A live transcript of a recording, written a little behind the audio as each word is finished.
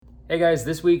Hey guys,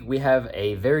 this week we have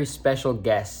a very special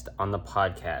guest on the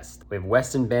podcast. We have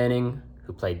Weston Banning,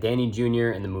 who played Danny Jr.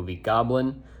 in the movie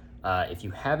Goblin. If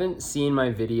you haven't seen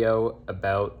my video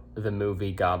about the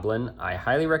movie Goblin, I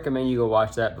highly recommend you go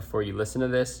watch that before you listen to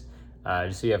this,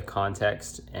 just so you have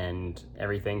context and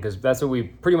everything, because that's what we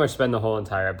pretty much spend the whole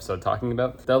entire episode talking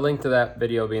about. The link to that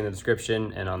video will be in the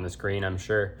description and on the screen, I'm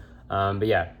sure. But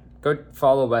yeah, go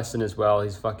follow Weston as well.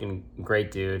 He's a fucking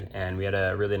great dude, and we had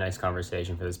a really nice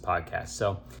conversation for this podcast.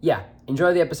 So yeah,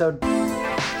 enjoy the episode.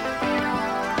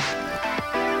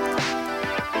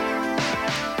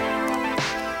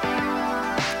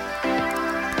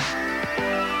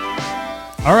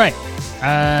 All right.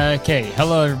 Okay.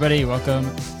 Hello, everybody.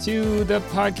 Welcome to the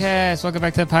podcast. Welcome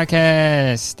back to the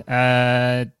podcast.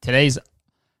 Today's a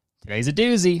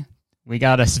doozy. We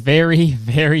got a very,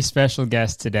 very special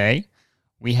guest today.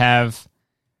 We have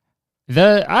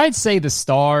I'd say the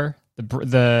star,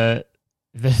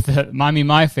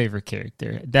 my favorite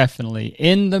character, definitely,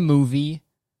 in the movie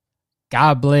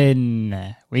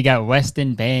Goblin. We got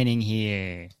Weston Banning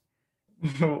here.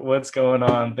 What's going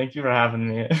on? Thank you for having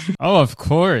me. Oh, of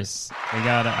course. I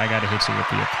gotta hit you with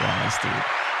the applause, dude.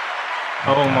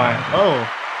 Oh my.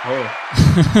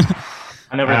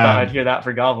 I never thought I'd hear that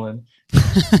for Goblin.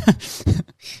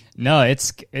 No,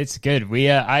 it's good.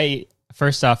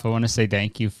 First off, I want to say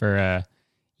thank you for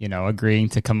agreeing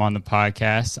to come on the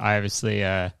podcast. I obviously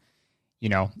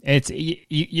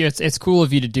it's cool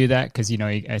of you to do that, because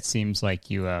it seems like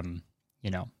you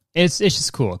it's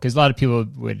just cool, because a lot of people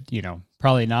would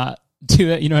probably not do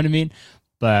it, you know what I mean?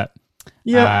 But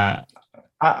yeah,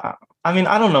 I mean,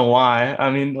 I don't know why. I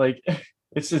mean, like,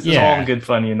 it's all in good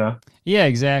fun, Yeah,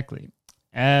 exactly.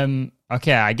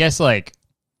 Okay, I guess, like,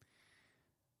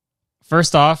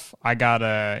 first off, I think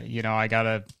I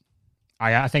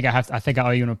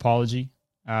owe you an apology.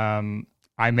 I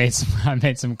made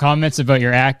some comments about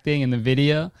your acting in the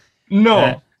video.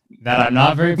 No, that I'm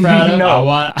not very proud of.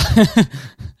 No.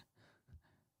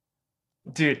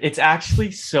 Dude, it's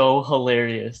actually so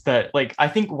hilarious that, like, I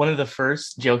think one of the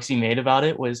first jokes he made about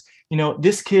it was,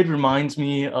 this kid reminds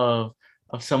me of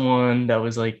someone that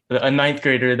was like a ninth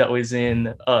grader that was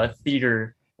in a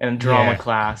theater and drama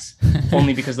class,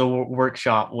 only because the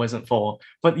workshop wasn't full.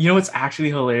 But what's actually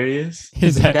hilarious?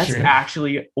 That's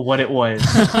actually what it was.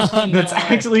 Oh, no. That's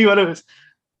actually what it was.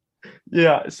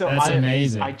 Yeah. So that's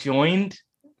amazing. I joined.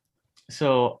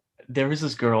 So there was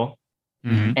this girl,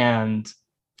 mm-hmm. and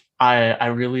I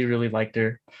really, really liked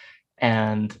her.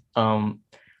 And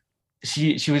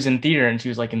she was in theater, and she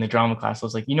was like in the drama class. I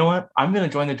was like, you know what? I'm gonna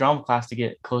join the drama class to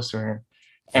get close to her.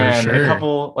 A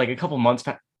couple months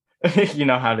you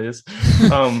know how it is.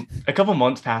 A couple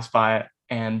months passed by,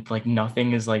 and like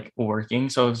nothing is like working.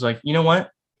 So I was like, you know what?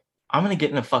 I'm gonna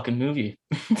get in a fucking movie.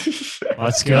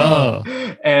 Let's go.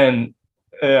 And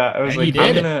I was like,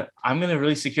 I'm gonna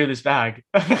really secure this bag.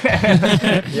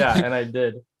 And I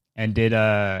did. And did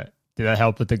that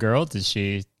help with the girl? Did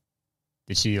she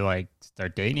like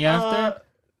start dating you after?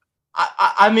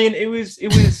 I mean, it was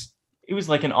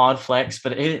like an odd flex,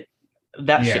 but shit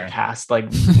passed like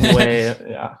way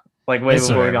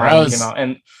before Goblin came out.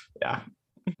 And yeah,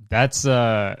 that's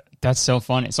so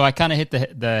funny. So I kind of hit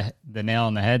the nail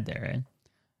on the head there,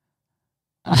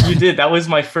 right? You did. That was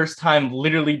my first time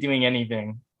literally doing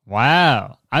anything.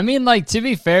 Wow. I mean, like, to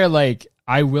be fair, like,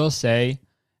 I will say,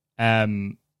 I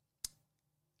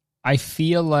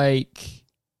feel like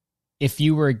if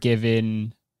you were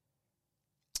given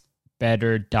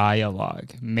better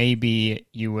dialogue, maybe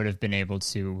you would have been able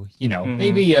to,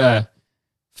 maybe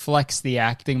flex the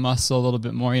acting muscle a little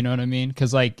bit more, you know what I mean?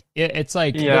 Because, like, it's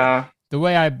like, the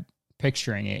way I'm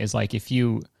picturing it is like if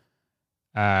you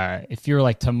were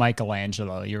like to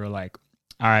Michelangelo, you were like,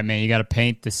 all right, man, you got to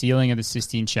paint the ceiling of the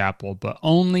Sistine Chapel, but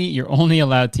you're only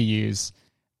allowed to use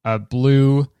a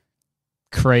blue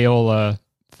Crayola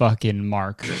fucking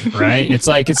marker, right? It's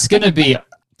like it's gonna be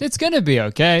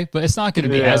okay, but it's not gonna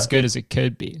be as good as it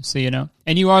could be. So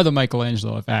and you are the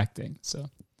Michelangelo of acting, so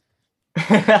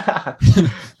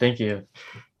thank you.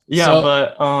 Yeah, so,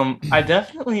 but I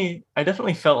definitely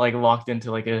felt like locked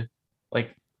into like a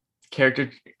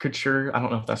caricature. I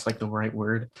don't know if that's like the right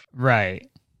word, right?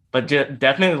 But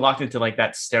definitely locked into like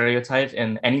that stereotype.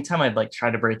 And anytime I'd like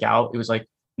try to break out, it was like,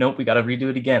 nope, we got to redo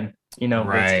it again.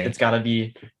 Right. It's gotta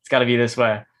be this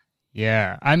way.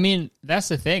 Yeah. I mean, that's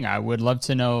the thing. I would love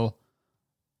to know.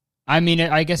 I mean,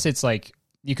 I guess it's like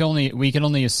we can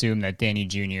only assume that Danny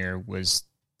Jr. was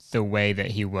the way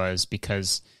that he was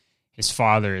because his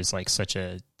father is like such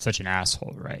an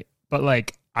asshole, right? But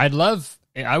like I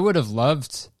would have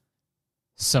loved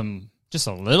some just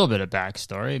a little bit of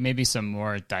backstory, maybe some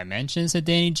more dimensions to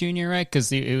Danny Jr., right?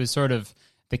 Because it was sort of,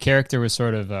 the character was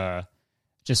sort of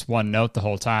just one note the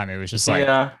whole time. It was just like,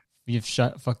 Yeah. you've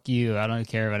shut, fuck you. I don't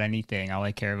care about anything. All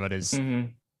I care about is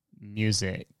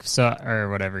music, so or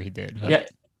whatever he did. But, Yeah.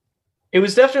 It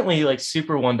was definitely like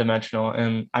super one dimensional.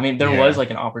 And I mean, there was like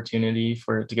an opportunity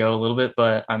for it to go a little bit,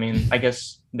 but I mean, I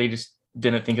guess they just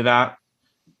didn't think of that.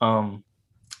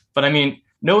 But I mean,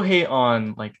 no hate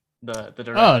on like the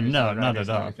directors. Oh no, not at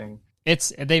all.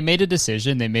 It's, they made a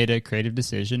decision, they made a creative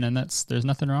decision, and there's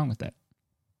nothing wrong with that.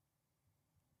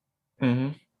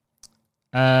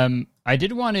 I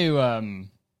did want to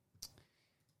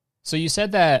so you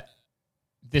said that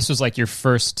this was like your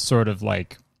first sort of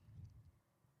like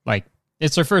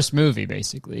it's her first movie,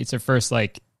 basically. It's her first,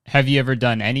 like, have you ever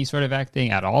done any sort of acting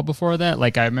at all before that?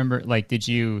 Like, I remember, like, did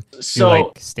you do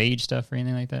like stage stuff or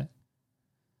anything like that?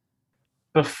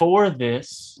 Before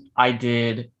this, I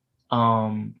did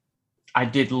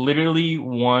literally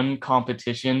one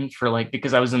competition for like,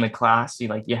 because I was in the class,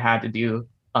 you had to do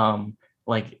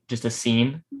like just a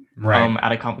scene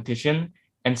at a competition.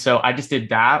 And so I just did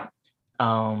that.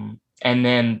 And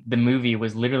then the movie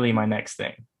was literally my next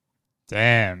thing.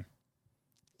 Damn.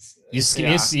 You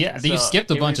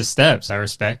skipped a bunch of steps. I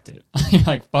respect it. You're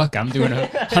like, fuck, I'm doing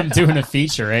a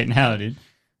feature right now, dude.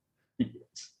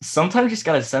 Sometimes you just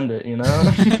gotta send it, you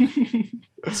know.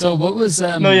 So what was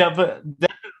no, yeah, but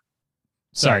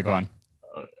sorry, go on.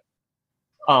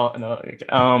 Oh no,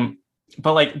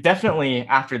 but like definitely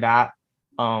after that,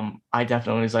 I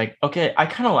definitely was like, okay, I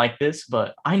kind of like this,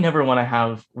 but I never want to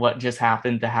have what just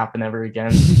happened to happen ever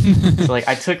again. So like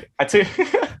I took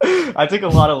I took a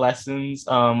lot of lessons.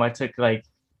 I took like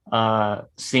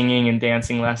singing and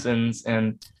dancing lessons,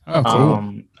 and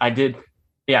cool. I did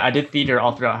theater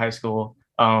all throughout high school,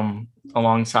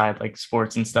 alongside like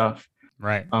sports and stuff.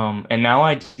 Right. And now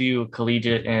I do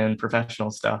collegiate and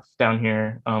professional stuff down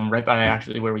here, right by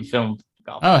actually where we filmed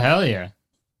golf. Oh, hell yeah.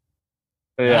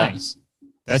 Yeah. Nice.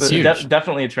 That's huge.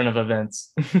 Definitely a turn of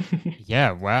events.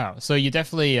 Yeah, wow. So you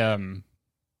definitely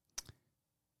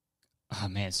oh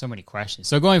man, so many questions.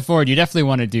 So going forward, you definitely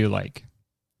want to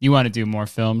do more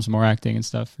films, more acting and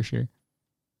stuff for sure.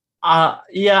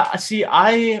 Yeah, see,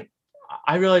 I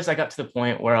realized I got to the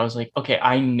point where I was like, okay,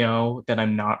 I know that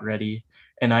I'm not ready,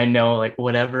 and I know like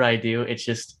whatever I do, it's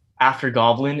just after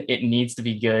Goblin, it needs to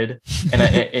be good, and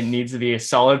it needs to be a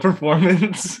solid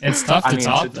performance. It's tough to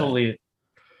top that. Totally.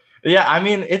 Yeah, I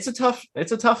mean, it's a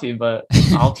toughie, but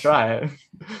I'll try.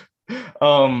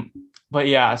 But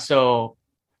yeah, so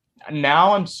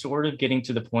now I'm sort of getting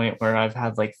to the point where I've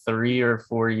had like 3 or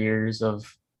 4 years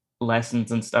of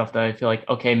lessons and stuff that I feel like,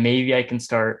 okay, maybe I can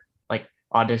start like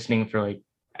auditioning for like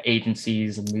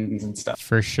agencies and movies and stuff.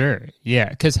 For sure. Yeah.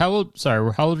 Because how old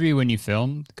were you when you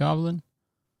filmed Goblin?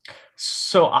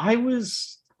 So I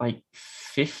was like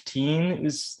 15. It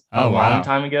was a long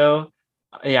time ago.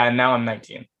 Yeah, and now I'm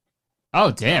 19.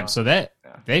 Oh, damn. So that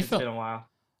they filmed. It's been a while.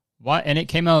 Why? And it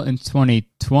came out in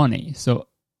 2020. So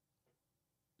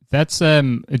that's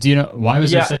do you know why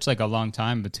was there such like a long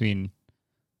time between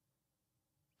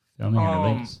filming and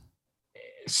release?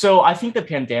 So I think the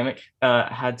pandemic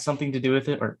had something to do with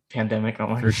it, or pandemic,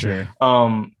 for sure.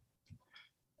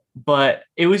 But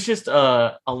it was just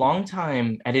a long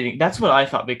time editing. That's what I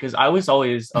thought, because I was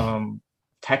always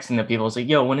texting the people. I was like,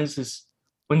 "Yo, when's this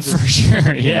for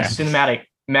sure? Yeah, cinematic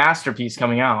masterpiece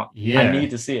coming out? Yeah, I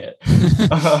need to see it."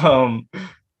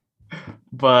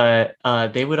 But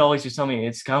they would always just tell me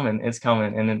it's coming,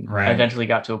 and then I eventually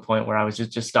got to a point where I was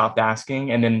just stopped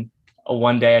asking, and then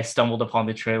one day I stumbled upon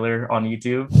the trailer on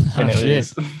YouTube, and it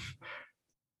was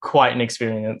quite an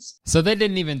experience. So they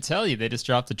didn't even tell you; they just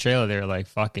dropped the trailer. They were like,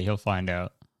 "Fuck it, he'll find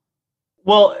out."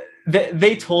 Well,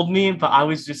 they told me, but I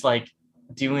was just like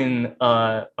doing.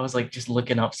 I was like just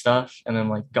looking up stuff, and then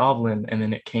like Goblin, and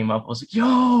then it came up. I was like,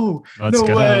 "Yo, Let's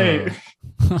go. Way!"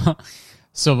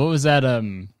 So what was that?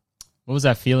 What was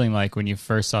that feeling like when you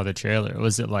first saw the trailer?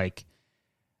 Was it like,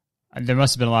 there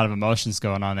must have been a lot of emotions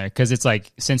going on there, because it's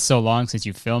like, since so long since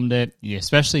you filmed it,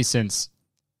 especially since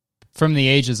from the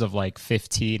ages of like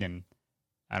 15, and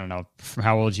I don't know from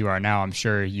how old you are now, I'm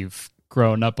sure you've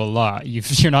grown up a lot.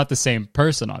 You're not the same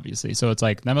person, obviously. So it's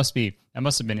like, that must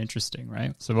have been interesting,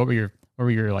 right? So what were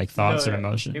your like thoughts or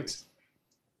emotions?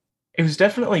 It was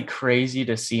definitely crazy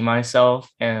to see myself,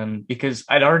 and because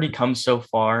I'd already come so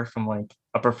far from like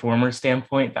a performer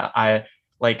standpoint, that I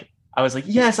was like,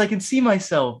 yes, I can see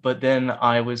myself. But then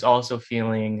I was also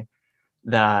feeling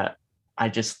that I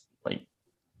just like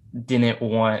didn't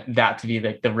want that to be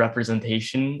like the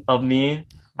representation of me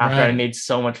after I made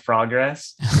so much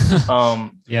progress.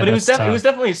 But it was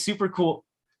definitely super cool.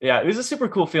 yeah, it was a super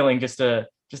cool feeling just to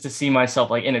see myself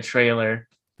like in a trailer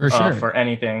For sure. for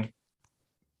anything.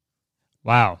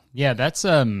 Wow. Yeah, that's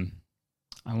I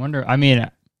wonder. I mean,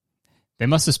 they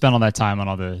must have spent all that time on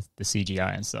all the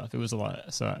CGI and stuff. It was a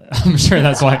lot, so I'm sure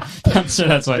that's why. I'm sure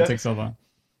that's why it took so long.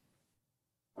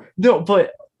 No,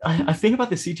 but I think about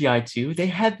the CGI too. They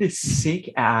had this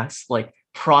sick ass like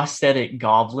prosthetic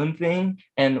goblin thing,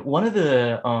 and one of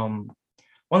the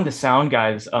sound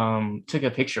guys took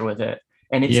a picture with it,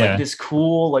 and it's like Yeah. this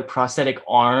cool like prosthetic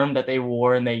arm that they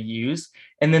wore and they used,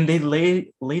 and then they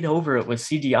laid over it with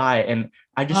CGI, and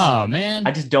Oh I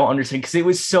man. just don't understand because it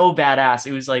was so badass.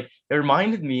 It was like it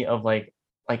reminded me of like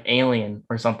Alien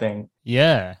or something.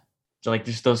 Yeah. So like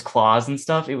just those claws and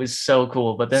stuff. It was so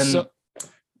cool. But then So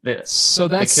the so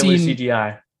the that killer scene,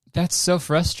 CGI. that's so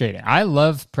frustrating. I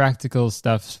love practical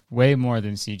stuff way more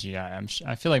than CGI.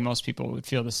 I feel like most people would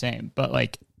feel the same. But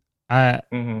like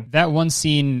Hmm. that one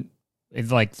scene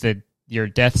is like the your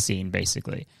death scene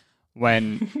basically.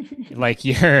 When like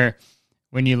you're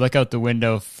when you look out the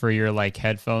window for your like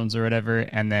headphones or whatever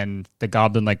and then the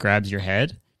goblin like grabs your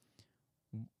head.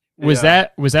 Yeah.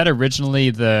 Was that originally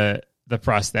the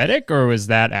prosthetic or was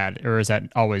that or is that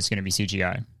always going to be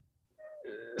CGI?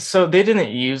 So they didn't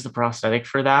use the prosthetic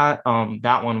for that.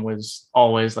 That one was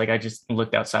always like I just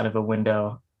looked outside of a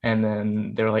window and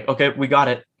then they were like, okay, we got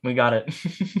it. We got it.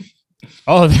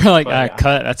 Oh, they're like, But yeah.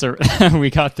 cut. That's a we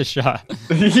got the shot.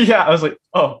 Yeah, I was like,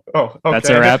 oh, okay. That's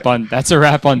a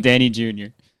wrap on Danny Jr.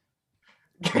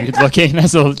 He's looking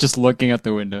that's just looking out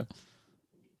the window.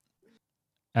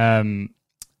 Um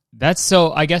that's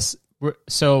so I guess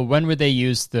so when would they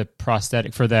use the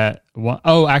prosthetic for that one?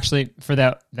 Oh, actually for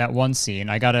that one scene,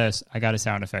 I got a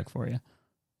sound effect for you.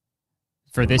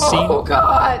 For this scene? Oh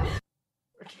God!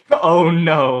 Oh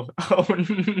no. Oh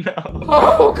no.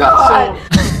 Oh God!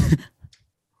 So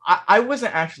I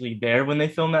wasn't actually there when they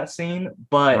filmed that scene,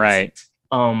 but Right.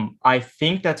 I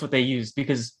think that's what they used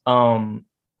because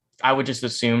I would just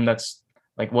assume that's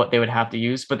like what they would have to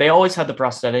use. But they always had the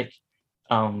prosthetic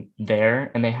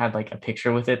there and they had like a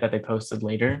picture with it that they posted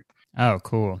later. Oh,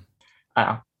 cool.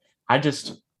 Uh, I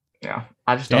just yeah,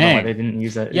 I just don't know why Dang. they didn't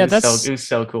use it. Yeah, It was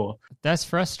so cool. that's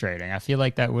frustrating. I feel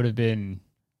like that would have been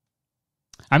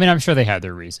I mean, I'm sure they had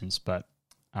their reasons, but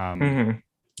Hmm.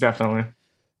 Definitely.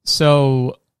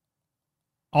 so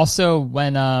also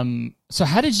when so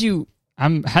how did you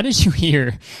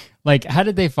hear like how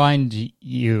did they find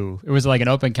you? It was like an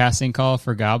open casting call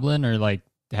for Goblin or like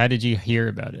how did you hear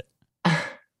about it?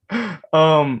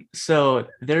 So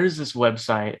there's this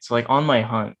website. So like on my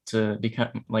hunt to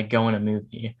become like go in a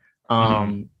movie. Mhm.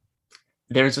 Um,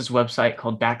 there's this website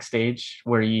called Backstage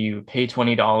where you pay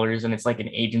 $20 and it's like an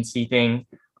agency thing.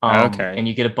 Okay. And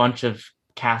you get a bunch of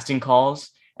casting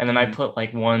calls, and then I Mhm. put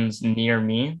like ones near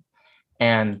me.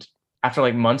 And after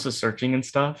like months of searching and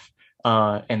stuff,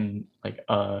 and like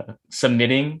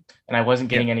submitting, and I wasn't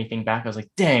Yep. getting anything back, I was like,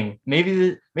 dang,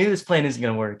 maybe this plan isn't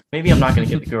gonna work. Maybe I'm not gonna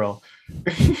get the girl.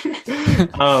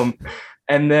 um,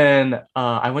 and then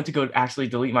I went to go actually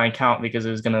delete my account because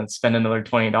it was gonna spend another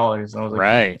 $20, and I was like,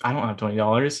 Right. I don't have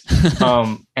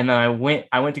 $20. And then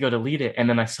I went to go delete it, and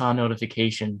then I saw a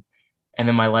notification, and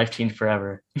then my life changed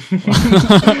forever. And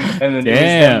then it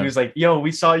was them who Damn. was like, "Yo,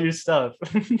 we saw your stuff,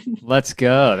 Let's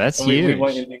go. That's and we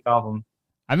want you huge. to make album."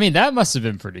 I mean, that must have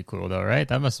been pretty cool though, right?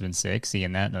 That must have been sick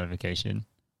seeing that notification.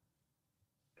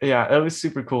 Yeah, it was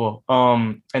super cool.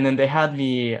 And then they had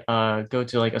me go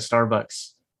to like a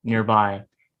Starbucks nearby,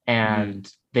 Mm.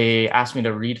 and they asked me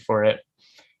to read for it,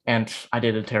 and I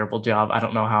did a terrible job. I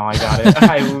don't know how I got it.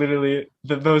 I literally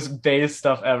the most base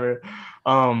stuff ever.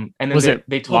 And then Was it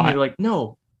they told me live? they're like,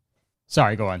 "No,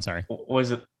 Sorry, go on, sorry.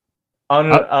 was it? Oh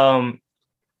no,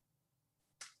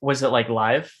 was it like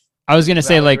live? I was gonna Is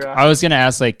say, that what you like, were I asking?" was gonna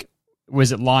ask, like,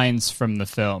 was it lines from the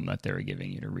film that they were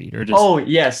giving you to read, or just Oh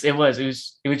yes, it was. It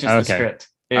was just the okay? script.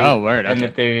 Oh, word. And Okay.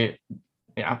 that they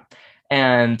yeah.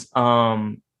 And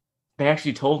they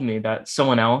actually told me that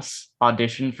someone else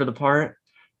auditioned for the part,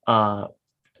 uh,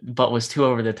 but was too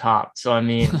over the top. So I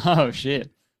mean, Oh shit.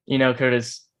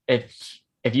 Curtis,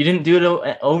 if you didn't do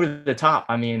it over the top,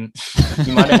 I mean,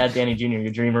 you might have had Danny Jr.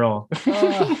 your dream role.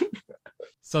 Uh,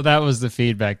 so that was the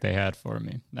feedback they had for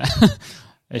me.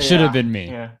 It should have Yeah, been me.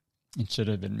 yeah. It should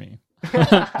have been me.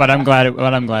 But I'm glad.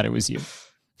 But I'm glad it was you.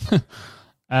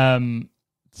 um,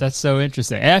 that's so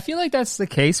interesting. And I feel like that's the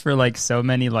case for like so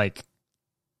many like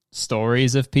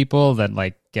stories of people that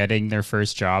like getting their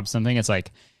first job. Something.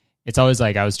 It's always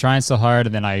like I was trying so hard,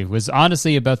 and then I was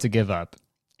honestly about to give up,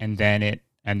 and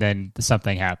then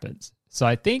something happens. So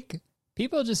I think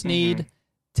people just Hmm. need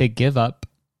to give up,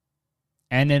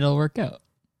 and it'll work out,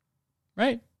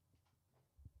 right?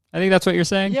 I think that's what you're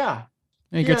saying. Yeah.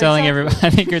 I think Yeah, you're telling exactly. everybody. I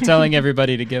think you're telling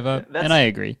everybody to give up, That's and I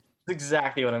agree.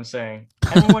 exactly what I'm saying.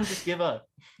 Everyone just give up.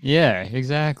 Yeah,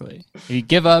 exactly. You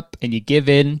give up and you give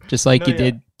in, just like No, you yeah.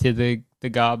 did to the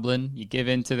goblin. You give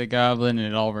in to the goblin, and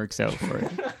it all works out for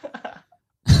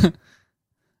you.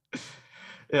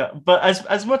 Yeah, but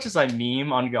as much as I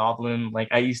meme on Goblin, like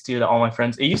I used to all my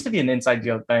friends, it used to be an inside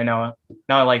joke, but I know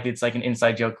now I like it's like an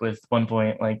inside joke with 1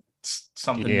 point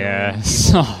something million Yeah, people.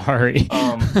 sorry.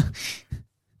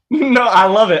 No, I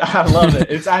love it. I love it.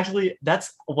 It's actually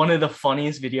that's one of the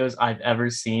funniest videos I've ever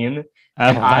seen, Oh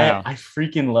and wow. I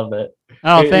freaking love it.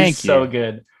 Oh, It is thank so you.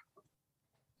 good.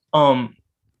 Um,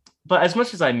 but as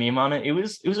much as I meme on it, it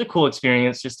was a cool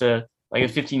experience just to like a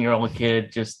 15-year-old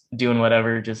kid just doing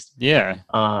whatever, just Yeah,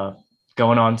 uh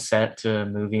going on set to a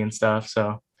movie and stuff.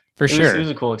 So for it sure. was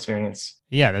a cool experience.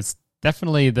 Yeah, that's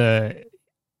definitely the.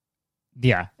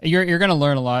 Yeah, you're gonna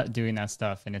learn a lot doing that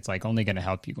stuff, and it's like only gonna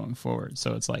help you going forward.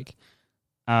 So it's like,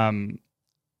 um,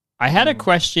 I had a Mhm.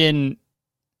 question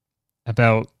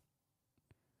about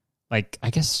like I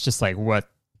guess just like what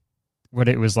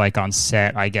it was like on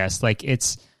set, I guess. Like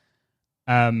it's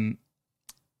um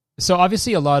so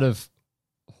obviously a lot of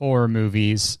horror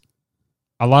movies,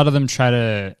 a lot of them try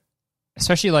to,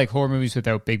 especially like horror movies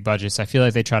without big budgets, I feel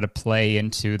like they try to play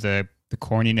into the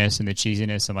corniness and the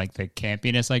cheesiness and like the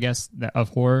campiness, I guess, of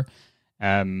horror.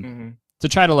 Um Mhm. to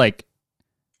try to like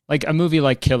a movie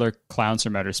like Killer Clowns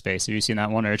from Outer Space. Have you seen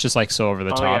that one? Or it's just like so over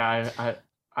the Oh top. yeah,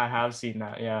 I have seen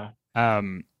that. Yeah.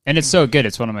 And it's so good.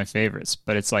 It's one of my favorites.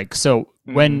 But it's like, so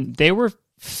Mhm. when they were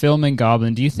filming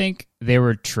Goblin, do you think they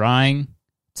were trying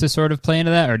to sort of play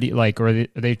into that, or do you, like, or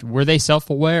they were they self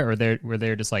aware, or they were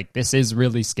they just like this is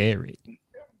really scary?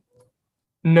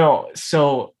 No,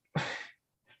 so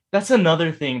that's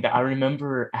another thing that I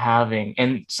remember having,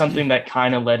 and something that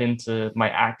kind of led into my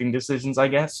acting decisions, I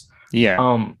guess. Yeah,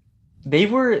 Um, they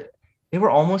were they were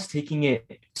almost taking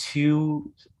it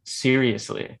too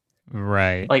seriously.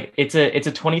 right. Like it's a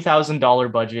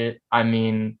 $20,000 budget. I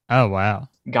mean, Oh wow.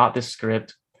 got the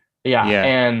script. Yeah, Yeah.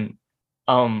 and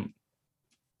um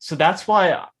so that's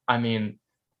why I mean,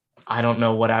 I don't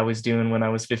know what I was doing when I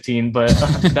was 15, but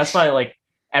that's why like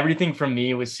everything from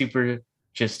me was super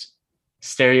just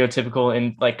stereotypical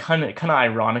and like kind of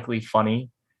ironically funny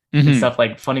and Hmm. stuff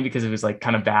like funny because it was like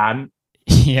kind of bad.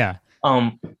 Yeah.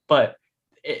 Um but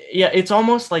yeah, it's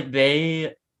almost like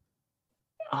they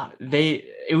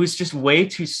it was just way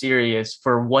too serious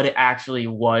for what it actually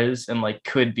was and like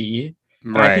could be.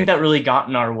 And I think Right. that really got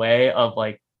in our way of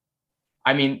like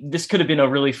I mean, this could have been a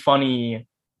really funny,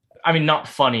 I mean, not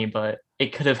funny, but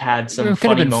it could have had some It could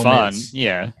have funny been fun. moments.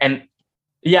 Yeah. And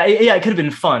yeah, it could have been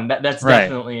fun. That's Right.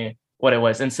 definitely what it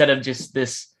was. Instead of just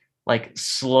this like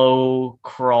slow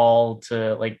crawl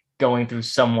to like going through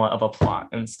somewhat of a plot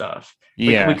and stuff.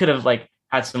 We Yeah. could have like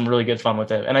had some really good fun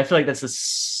with it. And I feel like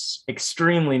that's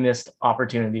extremely missed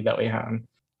opportunity that we had.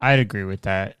 I'd agree with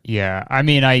that. Yeah. I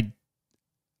mean,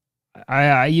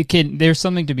 you can. There's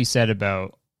something to be said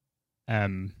about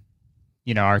um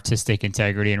artistic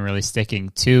integrity and really sticking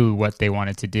to what they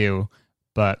wanted to do.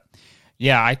 But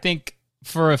yeah, I think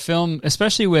for a film,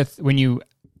 especially with when you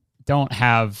don't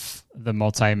have the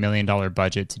multi-million-dollar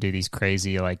budget to do these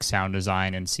crazy like sound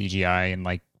design and CGI and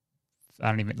like I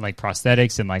don't even like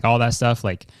prosthetics and like all that stuff,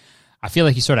 like I feel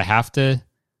like you sort of have to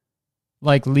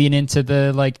like lean into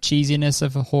the like cheesiness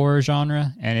of a horror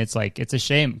genre, and it's like it's a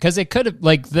shame because it could have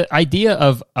like the idea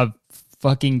of a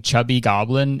fucking chubby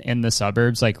goblin in the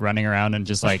suburbs like running around and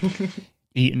just like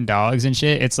eating dogs and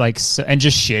shit, it's like and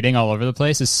just shitting all over the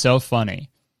place is so funny.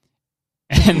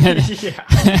 And then Yeah.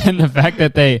 and the fact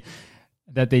that they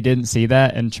didn't see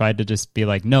that and tried to just be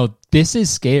like, no, this is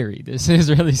scary, this is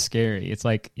really scary, it's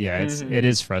like yeah, it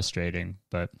is frustrating.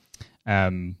 But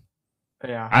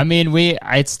Yeah. I mean,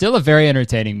 it's still a very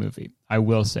entertaining movie. I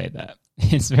will say that.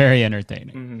 It's very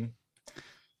entertaining. Mm-hmm.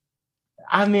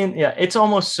 I mean, yeah, it's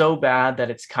almost so bad that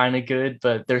it's kind of good,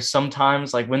 but there's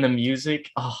sometimes like when the music,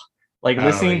 like Oh,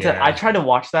 listening to, I yeah. try to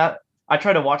watch that. I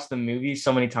try to watch the movie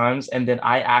so many times and then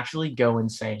I actually go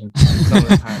insane some of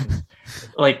the times.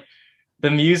 Like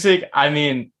the music, I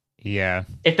mean, Yeah.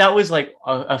 if that was like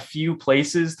a few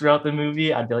places throughout the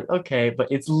movie, I'd be like, okay, but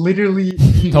it's literally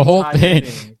The whole entire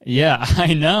thing. Yeah,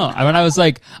 I know. When I was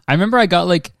like, I remember I got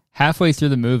like halfway through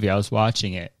the movie, I was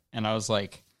watching it, and I was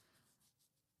like,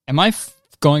 am I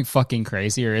going fucking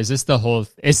crazy, or is this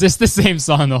the same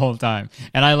song the whole time?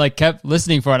 And I like kept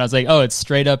listening for it, and I was like, oh, it's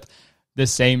straight up the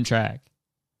same track.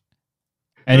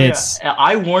 And No, it's yeah,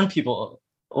 I warn people,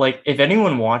 like if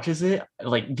anyone watches it,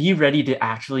 like be ready to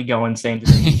actually go insane to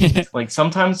the music. Like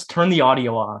sometimes turn the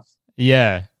audio off.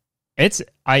 yeah. It's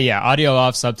yeah, audio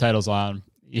off, subtitles on.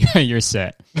 you're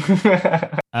set.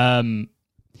 Um,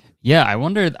 yeah, I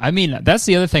wonder. I mean, that's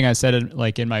the other thing I said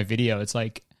in my video. It's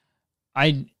like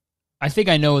I think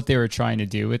I know what they were trying to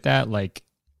do with that. Like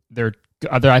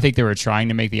I think they were trying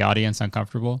to make the audience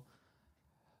uncomfortable.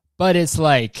 But it's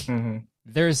like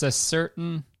there's a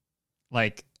certain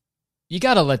like you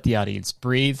got to let the audience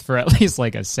breathe for at least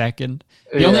like a second.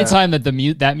 The only time that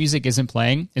that music isn't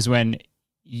playing is when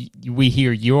we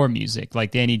hear your music,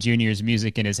 like Danny Jr.'s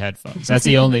music in his headphones. That's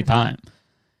the only time.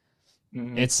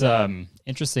 It's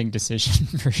interesting decision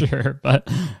for sure, but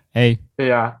hey.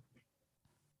 Yeah.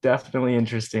 Definitely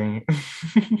interesting.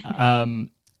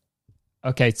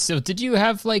 Okay, so did you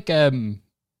have like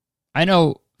I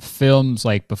know films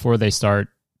like before they start,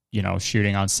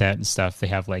 shooting on set and stuff, they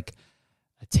have like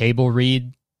a table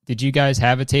read. Did you guys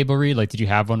have a table read? Like did you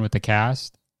have one with the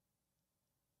cast?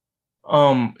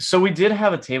 So we did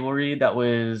have a table read that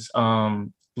was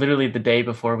literally the day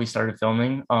before we started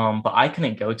filming. But I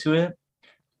couldn't go to it.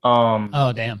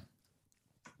 Oh damn.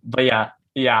 But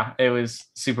yeah, it was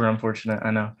super unfortunate.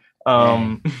 I know.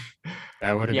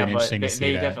 That would have been interesting to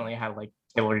see. They definitely had like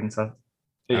table read and stuff.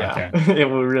 Yeah, okay. It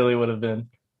really would have been.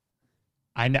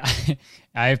 I know.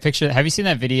 I picture. Have you seen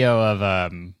that video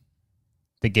of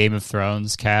the Game of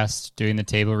Thrones cast doing the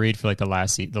table read for like the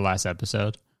last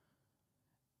episode?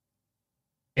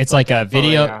 It's like a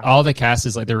video. Yeah. All the cast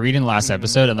is like they're reading the last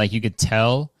episode, and like you could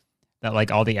tell that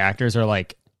like all the actors are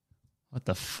like, "What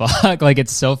the fuck?" Like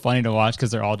it's so funny to watch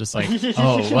because they're all just like,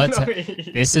 "Oh,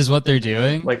 this is what they're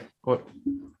doing." Like what?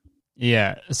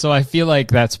 Yeah. So I feel like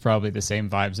that's probably the same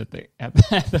vibes at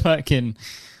the fucking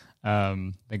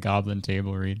the Goblin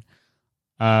table read.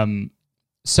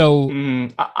 So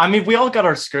I mean, we all got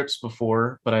our scripts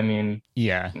before, but I mean,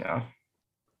 yeah.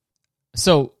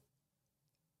 So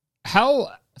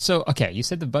okay, you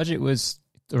said the budget was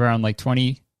around like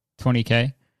 20K? 20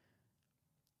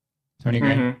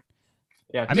 grand?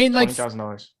 Yeah, I mean, like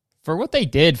 $20,000. For what they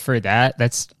did for that,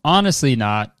 that's honestly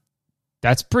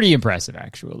that's pretty impressive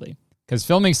actually. Because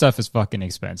filming stuff is fucking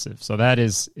expensive. So that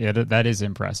is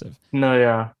impressive. No,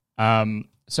 yeah.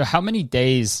 So how many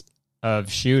days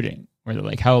of shooting? Or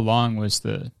like how long did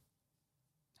it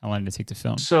take to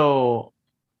film? So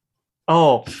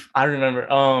I remember.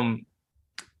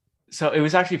 So it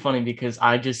was actually funny because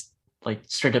I just like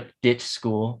straight up ditched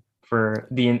school for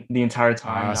the entire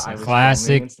time. Awesome. That I was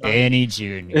classic Danny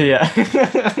Jr.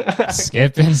 Yeah.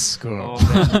 Skipping school.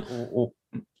 Oh,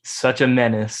 such a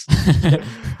menace.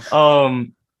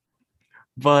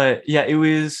 But yeah, it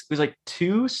was like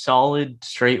 2 solid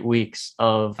straight weeks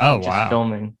of just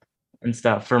filming and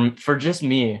stuff for just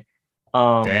me.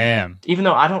 Damn. Even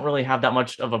though I don't really have that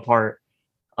much of a part.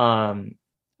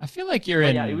 I feel like you're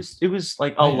in. Yeah, it was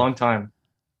like a long time.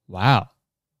 Wow.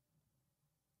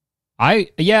 I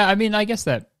mean, I guess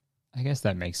that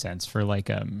makes sense for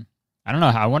like I don't know.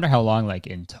 I wonder how long like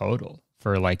in total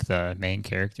for like the main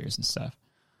characters and stuff.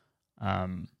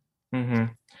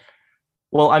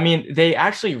 Well, I mean, they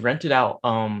actually rented out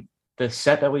the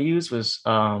set that we used was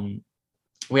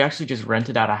we actually just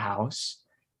rented out a house,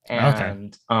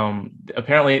 and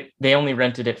apparently they only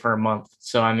rented it for a month.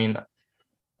 So I mean,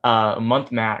 a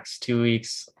month max, 2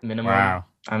 weeks minimum. Wow.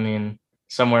 I mean,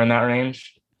 somewhere in that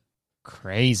range.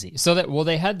 Crazy. So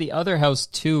they had the other house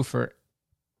too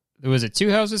was it 2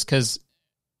 houses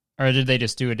or did they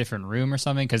just do a different room or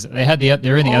something? Because they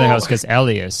were in the other house because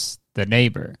Elias, the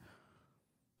neighbor.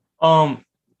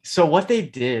 So what they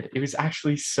did, it was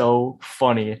actually so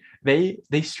funny. They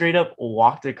straight up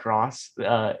walked across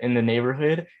in the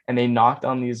neighborhood and they knocked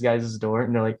on these guys' door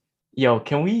and they're like, "Yo,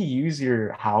 can we use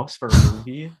your house for a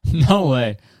movie?" No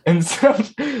way. And so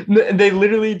they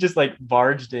literally just like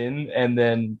barged in and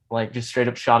then like just straight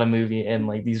up shot a movie in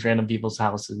like these random people's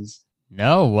houses.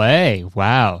 No way.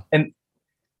 Wow. And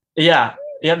yeah,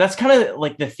 that's kind of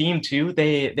like the theme too.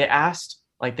 They asked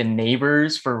like the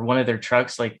neighbors for one of their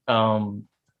trucks, like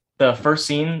the first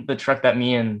scene, the truck that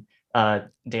me and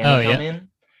Danny come in,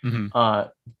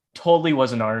 totally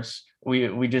wasn't ours.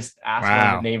 We just asked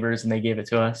one of the neighbors and they gave it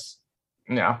to us.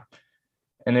 Yeah.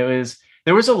 And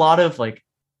there was a lot of like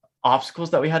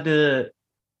obstacles that we had to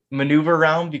maneuver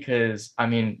around because I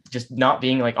mean, just not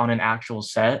being like on an actual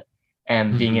set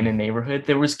and being in a neighborhood,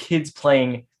 there was kids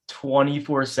playing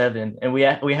 24/7 and we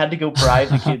had to go bribe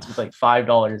the kids with like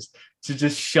 $5 to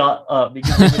just shut up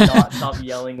because they would not stop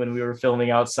yelling when we were filming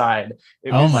outside.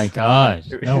 Oh my god.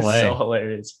 No way. So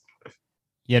hilarious.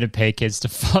 You had to pay kids to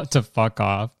fuck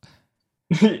off.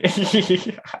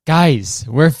 Guys,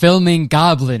 we're filming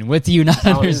Goblin. What do you not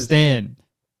understand?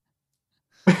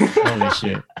 Holy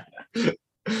shit.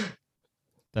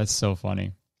 That's so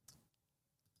funny.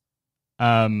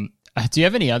 Do you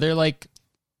have any other like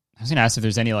was gonna ask if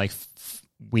there's any like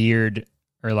weird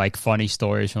or like funny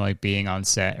stories from like being on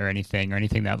set or anything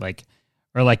that like,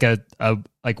 or like a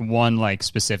like one like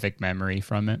specific memory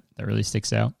from it that really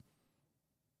sticks out.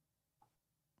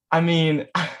 I mean,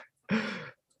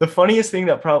 the funniest thing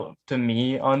that probably to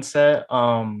me on set,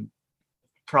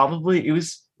 probably it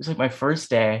was like my first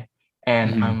day,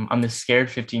 and Mhm. I'm this scared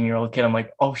 15-year-old kid. I'm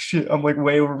like, oh shit, I'm like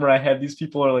way over my head. These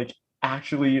people are like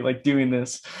actually like doing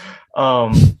this.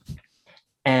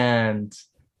 And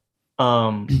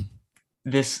um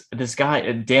this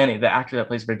guy, Danny, the actor that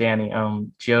plays for Danny,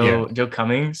 Yeah. Joe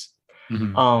Cummings,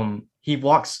 Mhm. he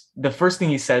walks, the first thing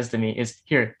he says to me is,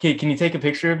 here, kid, can you take a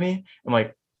picture of me? I'm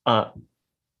like, uh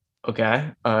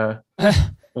okay,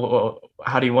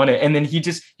 how do you want it? And then he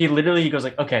literally he goes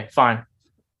like, okay, fine,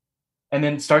 and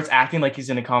then starts acting like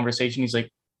he's in a conversation. He's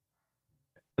like,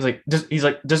 does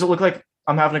it look like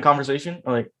I'm having a conversation?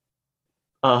 I'm like,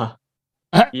 uh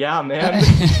yeah, man.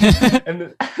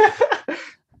 and,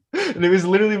 and it was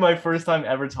literally my first time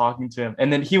ever talking to him.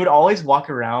 And then he would always walk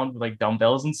around with like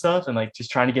dumbbells and stuff and like just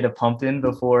trying to get a pump in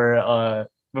before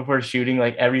shooting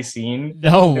like every scene.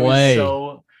 No It was way.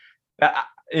 so uh,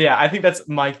 yeah, I think that's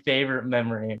my favorite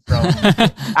memory from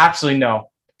actually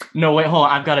no. No, wait, hold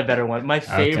on. I've got a better one. My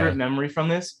favorite Okay. memory from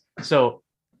this. So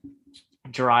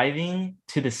driving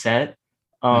to the set,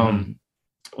 Mhm.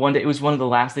 one day, it was one of the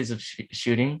last days of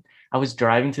shooting. I was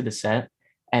driving to the set,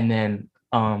 and then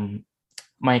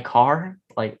my car,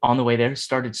 like on the way there,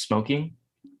 started smoking.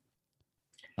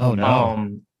 Oh no.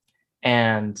 Um,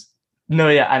 and no,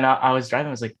 yeah, and I was driving.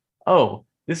 I was like, oh,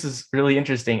 this is really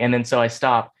interesting. And then so I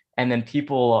stopped, and then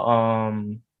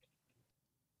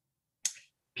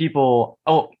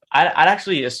I'd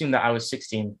actually assume that I was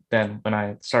 16 then when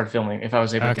I started filming. If I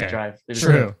was able to Okay. drive, it was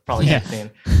True. probably Yeah.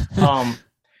 16. Um,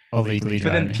 Illegally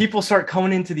but then driving. people start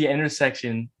coming into the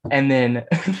intersection, and then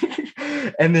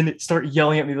and then start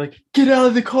yelling at me like, "Get out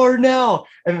of the car now!"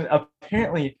 And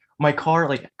apparently my car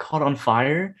like caught on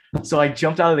fire, so I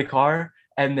jumped out of the car,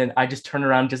 and then I just turned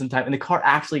around just in time, and the car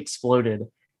actually exploded.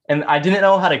 And I didn't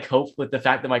know how to cope with the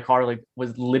fact that my car like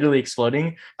was literally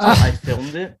exploding, so I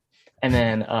filmed it, and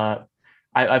then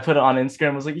I put it on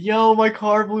Instagram. I was like, "Yo, my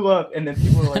car blew up," and then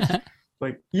people were like,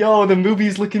 yo, the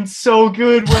movie's looking so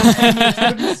good, Wesley. It's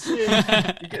gonna be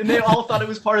sick. And they all thought it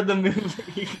was part of the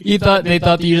movie. You thought they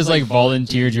thought that you just like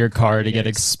volunteered your car to get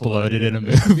exploded in a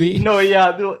movie? No,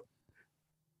 yeah, they're like,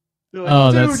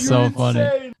 Oh, dude, that's you're so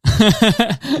funny.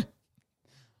 insane.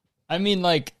 I mean,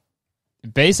 like,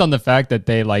 based on the fact that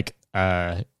they like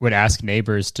would ask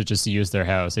neighbors to just use their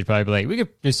house, they'd probably be like, "We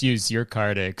could just use your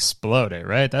car to explode it,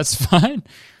 right? That's fine."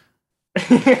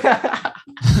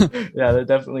 Yeah, that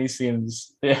definitely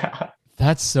seems, yeah.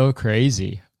 That's so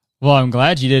crazy. Well, I'm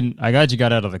glad you didn't. I glad you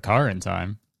got out of the car in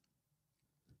time.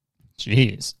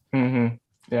 Jeez.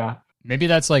 Yeah. Maybe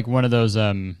that's like one of those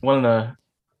One of the,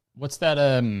 what's that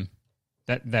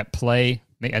that play?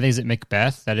 I think is it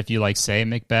Macbeth, that if you like say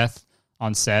Macbeth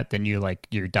on set, then you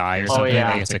die or oh something.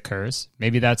 yeah, Like it's a curse.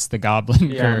 Maybe that's the goblin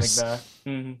yeah, curse.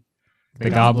 Macbeth. The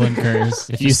goblin curse.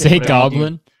 If you say say whatever you do.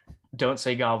 goblin, Don't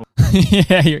say goblin.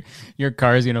 yeah, your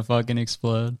car's gonna fucking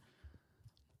explode.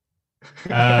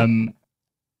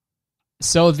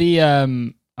 So the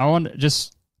I want to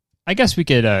just, I guess we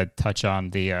could touch on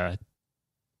the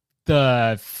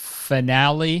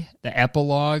finale, the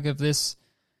epilogue of this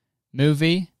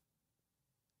movie.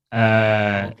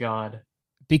 Oh God.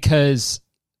 Because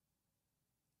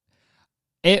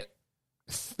it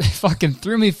fucking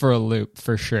threw me for a loop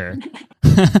for sure.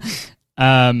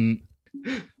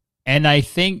 And I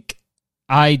think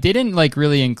I didn't like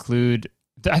really include.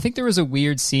 I think there was a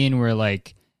weird scene where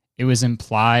like it was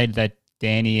implied that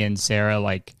Danny and Sarah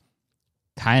like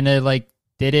kind of like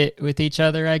did it with each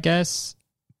other, I guess.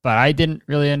 But I didn't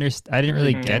really understand. I didn't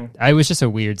really get. I was just a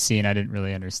weird scene. I didn't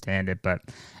really understand it. But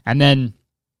and then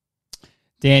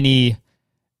Danny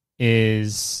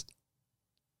is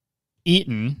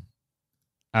eaten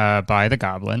by the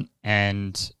goblin,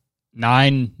 and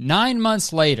nine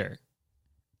months later,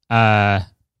 the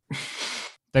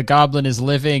goblin is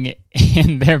living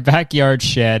in their backyard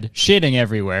shed, shitting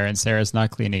everywhere, and Sarah's not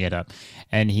cleaning it up.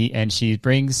 And she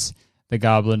brings the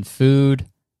goblin food,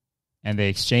 and they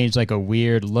exchange like a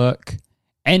weird look,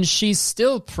 and she's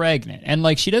still pregnant, and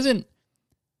like she doesn't.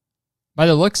 By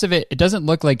the looks of it, it doesn't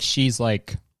look like she's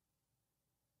like.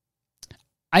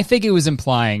 I think it was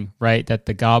implying, right, that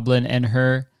the goblin and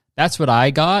her. That's what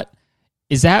I got.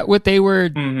 Is that what they were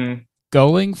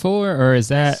going for, or is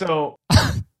that so?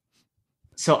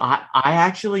 So I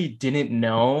actually didn't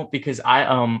know because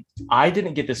I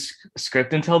didn't get the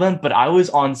script until then, but I was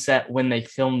on set when they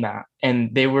filmed that,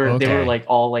 and they were Okay. like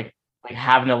all like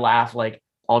having a laugh like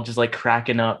all just like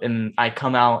cracking up, and I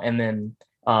come out and then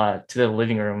to the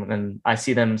living room and I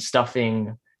see them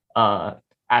stuffing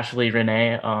Ashley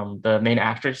Renee, the main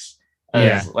actress,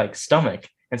 like stomach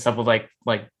and stuff with like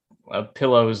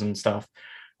pillows and stuff.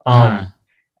 And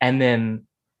then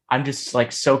I'm just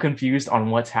like so confused on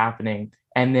what's happening.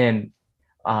 And then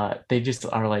they just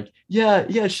are like,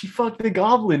 yeah, she fucked the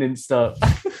goblin and stuff.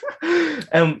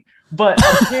 But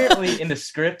apparently in the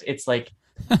script, it's like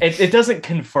it doesn't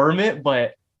confirm it,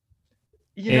 but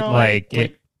you know,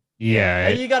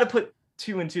 you got to put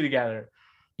 2 and 2 together.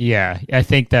 Yeah, I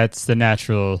think that's the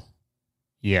natural.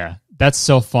 Yeah, that's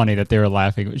so funny that they were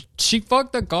laughing. She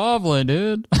fucked the goblin,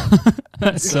 dude.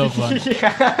 That's so funny.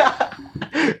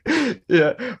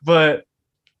 Yeah, but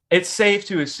it's safe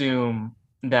to assume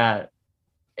that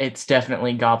it's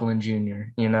definitely Goblin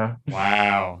Jr., you know?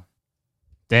 Wow.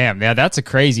 Damn, yeah, that's a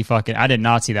crazy fucking... I did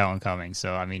not see that one coming,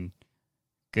 so, I mean,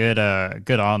 good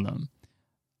on them.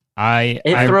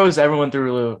 It throws everyone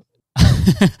through a loop.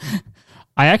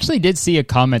 I actually did see a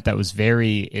comment that was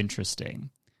very interesting.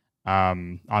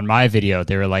 On my video,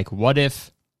 they were like, what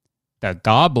if the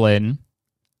goblin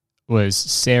was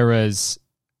Sarah's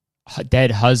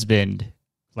dead husband,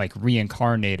 like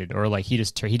reincarnated, or like he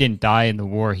didn't die in the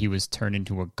war, he was turned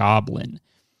into a goblin.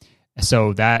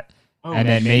 So that, and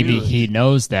then maybe he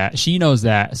knows that, she knows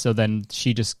that, so then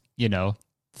she just,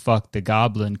 fucked the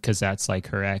goblin because that's like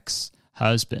her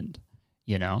ex-husband,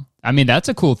 I mean, that's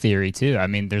a cool theory too. I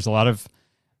mean, there's a lot of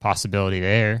possibility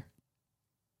there.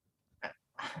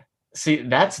 See,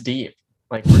 that's deep.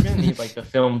 Like, we're gonna need like the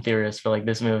film theorists for like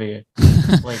this movie.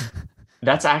 Like,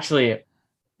 that actually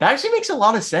makes a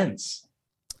lot of sense.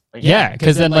 Like, yeah,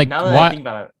 because then like now that I think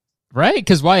about it, right?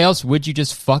 Because why else would you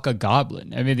just fuck a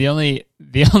goblin? I mean, the only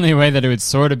way that it would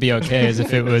sort of be okay is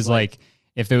if it was like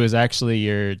if it was actually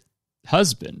your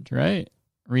husband, right?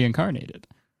 Reincarnated.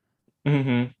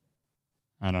 Mm-hmm.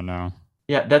 I don't know.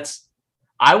 Yeah,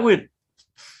 I would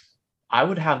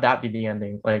have that be the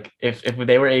ending. Like if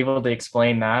they were able to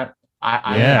explain that,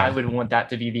 I would want that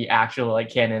to be the actual like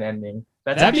canon ending.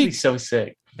 That'd be so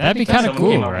sick. That'd be kind of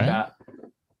cool, right?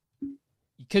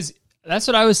 Because that's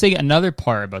what I was thinking. Another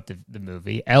part about the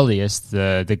movie, Elias,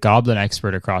 the goblin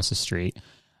expert across the street,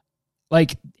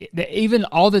 like even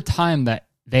all the time that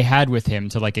they had with him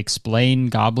to like explain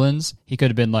goblins, he could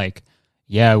have been like,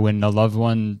 yeah, when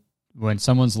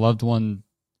someone's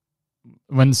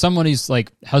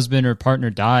like husband or partner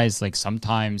dies, like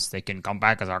sometimes they can come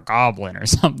back as a goblin or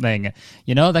something.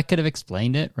 That could have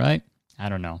explained it, right? I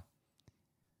don't know.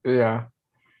 Yeah.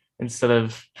 Instead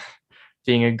of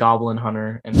being a goblin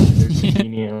hunter and there's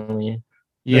conveniently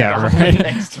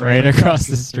right across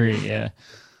the street, yeah.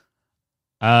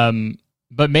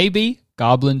 But maybe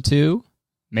Goblin 2,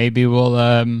 maybe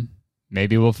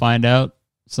we'll find out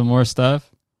some more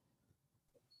stuff.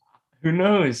 Who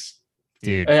knows?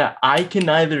 Dude. Yeah, I can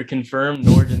neither confirm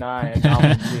nor deny a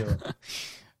Goblin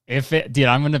 2.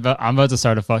 I'm about to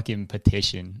start a fucking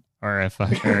petition or a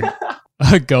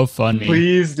GoFundMe.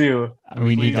 Please do.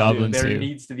 We need Goblin 2. There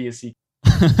needs to be a sequel.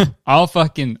 I'll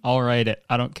write it.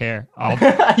 I don't care.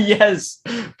 Yes,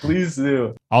 please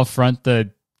do. I'll front I'll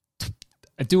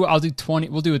do 20.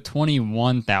 We'll do a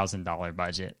 $21,000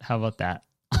 budget. How about that?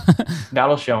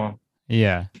 That'll show them.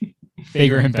 Yeah,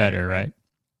 bigger and better, right?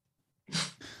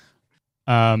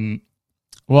 Well,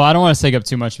 I don't want to take up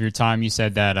too much of your time. You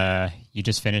said that you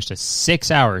just finished a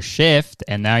 6-hour shift,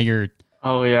 and now you're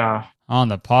on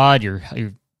the pod. You're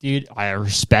dude. I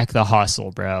respect the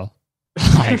hustle, bro.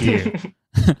 I do.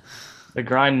 The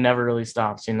grind never really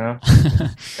stops, Got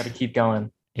to keep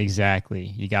going. Exactly.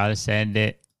 You got to send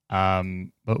it.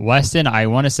 But Weston, I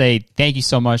want to say thank you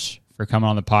so much for coming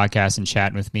on the podcast and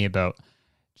chatting with me about,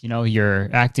 your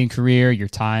acting career, your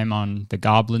time on the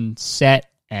Goblin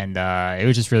set. And it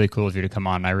was just really cool of you to come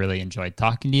on. I really enjoyed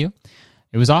talking to you.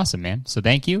 It was awesome, man. So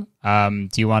thank you. Do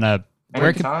you want to...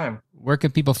 Where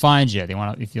can people find you? If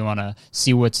you want to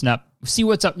see what's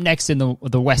up next in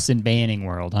the Weston Banning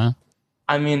world, huh?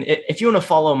 I mean, if you want to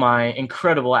follow my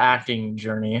incredible acting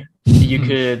journey, you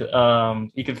could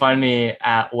find me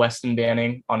at Weston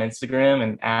Banning on Instagram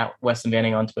and at Weston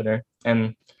Banning on Twitter,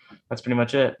 and that's pretty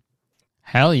much it.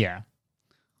 Hell yeah!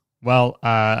 Well,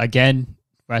 again,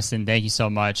 Weston, thank you so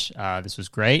much. This was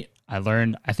great. I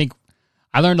learned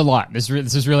a lot. This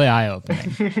is really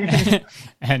eye-opening.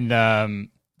 And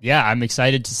yeah, I'm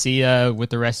excited to see what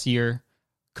the rest of your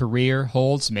career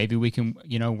holds. Maybe we can,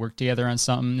 work together on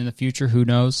something in the future. Who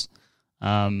knows?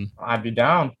 I'd be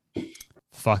down.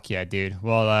 Fuck yeah, dude.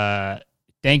 Well,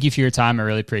 thank you for your time. I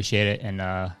really appreciate it, and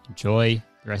enjoy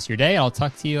the rest of your day. I'll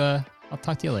talk to you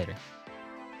later.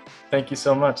 Thank you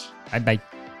so much. Bye.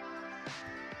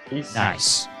 Peace.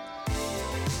 Nice.